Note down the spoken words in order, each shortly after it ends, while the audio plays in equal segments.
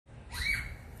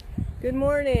Good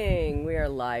morning. We are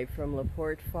live from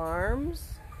LaPorte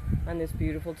Farms on this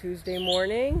beautiful Tuesday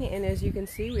morning, and as you can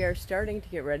see, we are starting to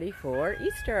get ready for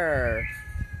Easter.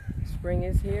 Spring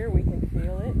is here. We can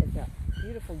feel it. It's a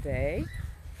beautiful day.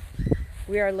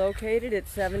 We are located at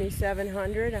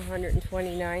 7700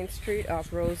 129th Street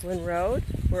off Roseland Road.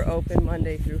 We're open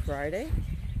Monday through Friday,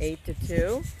 8 to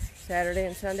 2, Saturday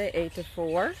and Sunday, 8 to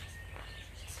 4.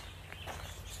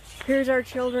 Here's our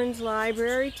children's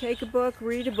library. Take a book,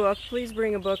 read a book. Please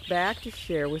bring a book back to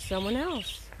share with someone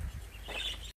else.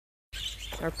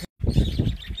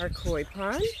 Our koi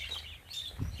pond.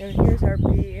 And here's our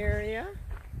bee area.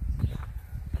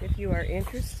 If you are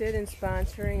interested in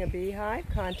sponsoring a beehive,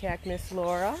 contact Miss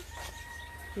Laura.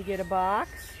 You get a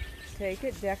box, take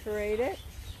it, decorate it,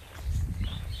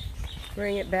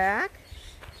 bring it back.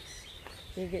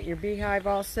 You get your beehive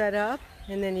all set up,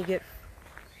 and then you get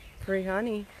free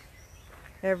honey.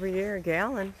 Every year, a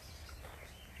gallon.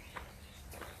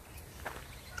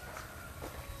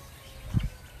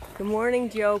 Good morning,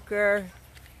 Joker.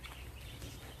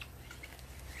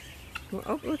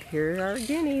 Oh, look, here are our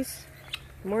guineas.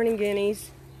 Good morning,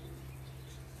 guineas.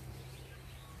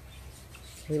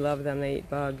 We love them. They eat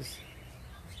bugs.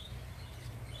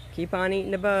 Keep on eating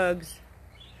the bugs.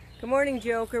 Good morning,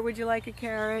 Joker. Would you like a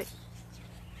carrot?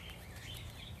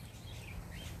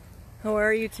 How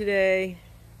are you today?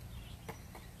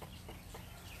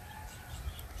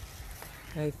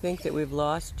 I think that we've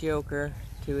lost Joker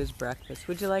to his breakfast.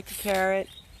 Would you like a carrot?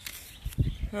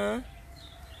 Huh?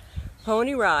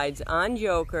 Pony rides on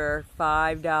Joker,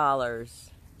 $5.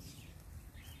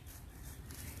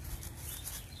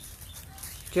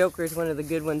 Joker's one of the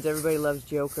good ones. Everybody loves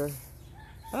Joker.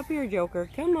 Up here, Joker.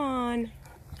 Come on.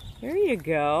 There you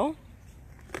go.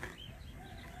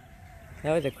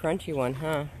 That was a crunchy one,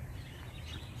 huh?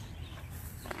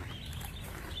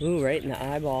 Ooh, right in the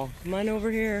eyeball. Come on over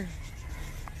here.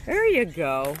 There you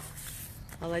go.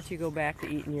 I'll let you go back to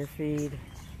eating your feed.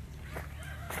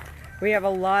 We have a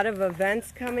lot of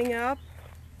events coming up.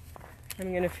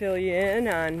 I'm going to fill you in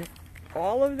on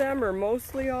all of them, or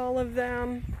mostly all of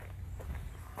them.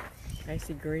 I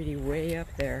see Grady way up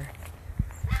there.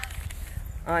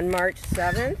 On March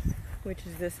 7th, which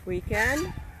is this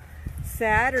weekend,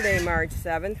 Saturday, March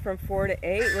 7th, from 4 to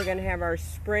 8, we're going to have our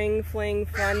Spring Fling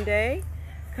Fun Day.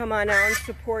 Come on out and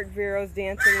support Vero's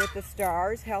Dancing with the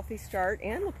Stars, Healthy Start,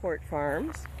 and LaPorte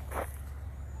Farms.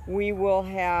 We will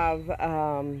have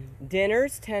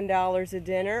dinners, $10 a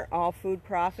dinner. All food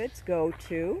profits go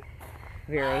to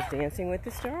Vero's Dancing with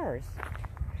the Stars.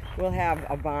 We'll have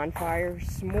a bonfire,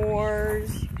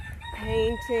 s'mores,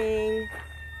 painting,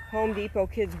 Home Depot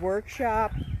Kids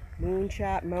Workshop,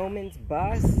 moonshot moments,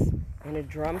 bus, and a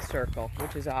drum circle,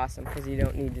 which is awesome because you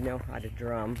don't need to know how to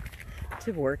drum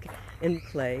to work and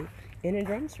play in a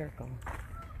drum circle.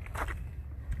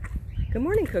 Good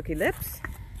morning, Cookie Lips.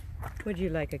 Would you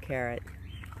like a carrot?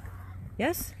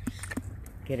 Yes?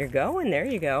 Get her going. There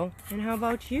you go. And how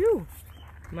about you?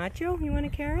 Macho, you want a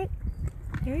carrot?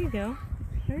 There you go.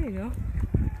 There you go.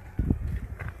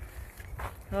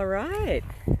 All right.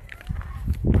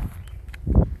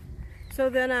 So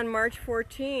then on March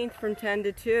 14th from 10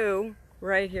 to 2,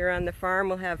 right here on the farm,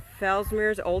 we'll have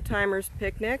Felsmere's Old Timers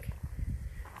Picnic.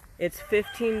 It's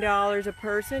 $15 a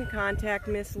person. Contact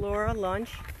Miss Laura.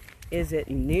 Lunch is at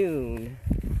noon.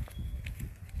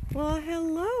 Well,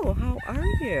 hello. How are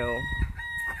you?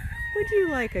 Would you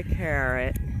like a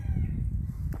carrot?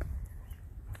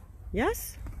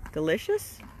 Yes?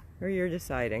 Delicious? Or you're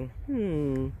deciding?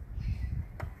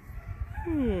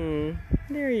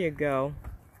 There you go.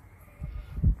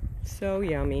 So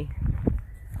yummy.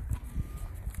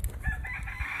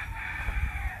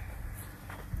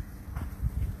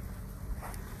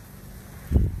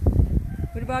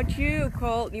 What about you,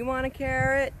 Colt? You want a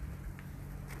carrot?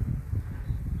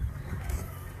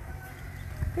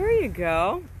 There you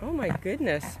go. Oh my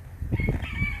goodness.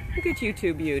 Look at you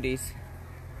two beauties.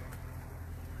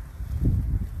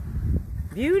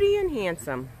 Beauty and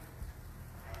handsome.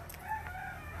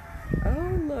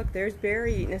 Oh look, there's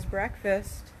Barry eating his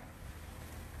breakfast.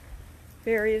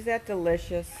 Barry, is that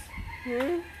delicious?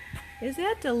 Is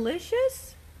that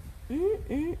delicious?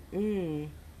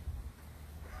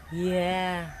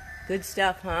 Yeah, good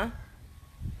stuff, huh?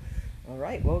 All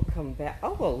right, we'll come back.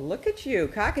 Oh, well, look at you,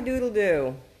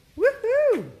 cock-a-doodle-doo.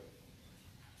 Woohoo!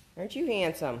 Aren't you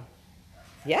handsome?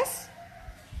 Yes?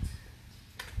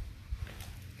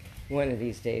 One of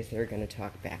these days, they're going to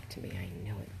talk back to me. I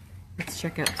know it. Let's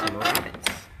check out some rabbits.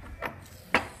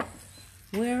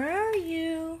 Where are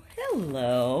you?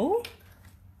 Hello.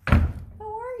 How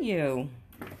are you?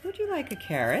 Would you like a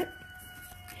carrot?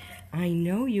 I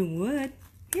know you would.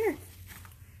 Here.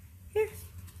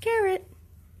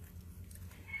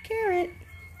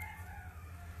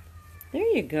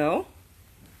 you go.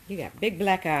 You got big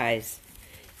black eyes.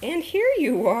 And here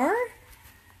you are.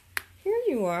 Here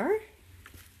you are.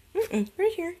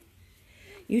 Right here.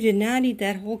 You did not eat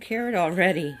that whole carrot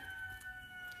already.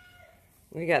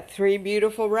 We got 3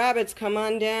 beautiful rabbits. Come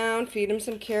on down, feed them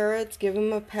some carrots, give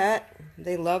them a pet.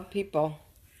 They love people.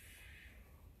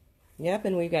 Yep,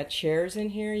 and we've got chairs in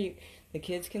here the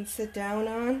kids can sit down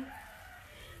on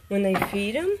when they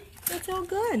feed them. It's all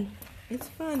good. It's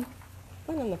fun.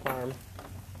 Fun on the farm.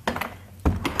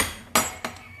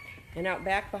 And out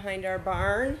back behind our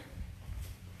barn,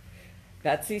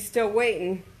 Betsy's still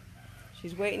waiting.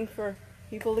 She's waiting for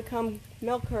people to come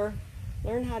milk her,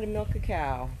 learn how to milk a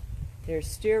cow. There's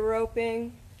steer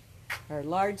roping, our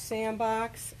large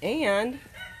sandbox, and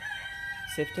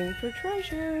sifting for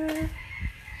treasure.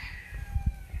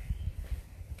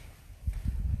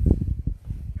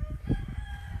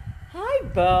 Hi,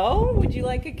 Bo. Would you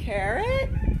like a carrot?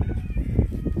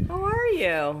 How are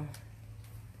you?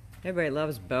 Everybody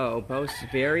loves Bo. Bo's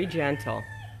very gentle.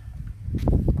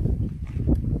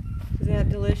 Isn't that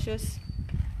delicious?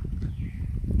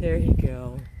 There you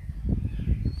go.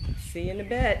 See you in a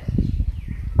bit.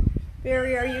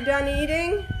 Barry, are you done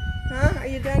eating? Huh? Are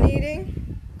you done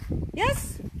eating?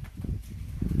 Yes?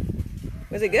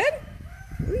 Was it good?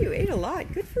 Ooh, you ate a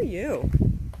lot. Good for you.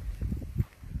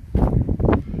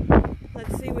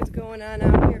 Let's see what's going on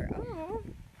out here. Oh,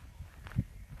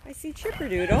 I see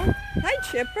Chipperdoodle. Hi,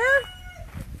 Chipper.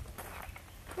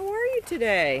 How are you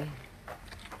today?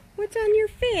 What's on your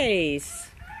face?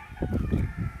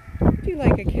 Would you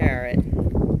like a carrot?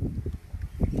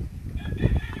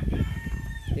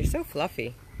 You're so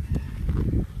fluffy.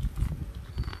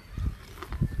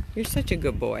 You're such a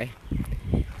good boy.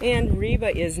 And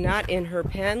Reba is not in her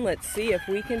pen. Let's see if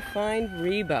we can find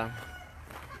Reba.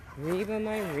 Reba,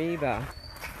 my Reba.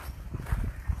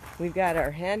 We've got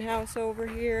our hen house over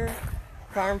here.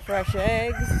 Farm fresh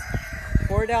eggs.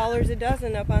 $4 a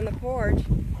dozen up on the porch.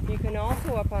 You can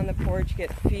also up on the porch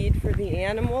get feed for the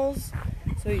animals.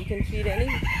 So you can feed any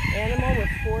animal with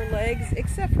 4 legs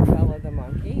except for Bella the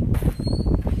monkey.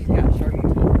 She's got sharp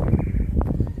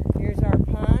teeth. Here's our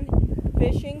pond.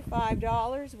 Fishing,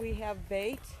 $5. We have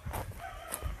bait.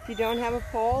 If you don't have a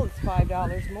pole, it's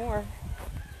 $5 more.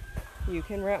 You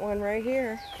can rent one right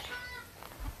here.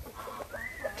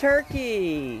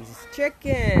 Turkeys,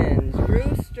 chickens,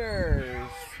 roosters.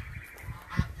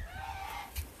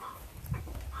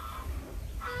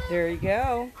 There you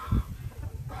go.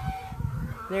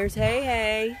 There's Hey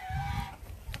Hey.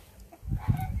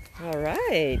 All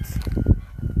right.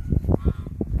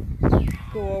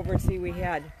 Go over and see we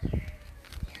had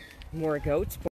more goats.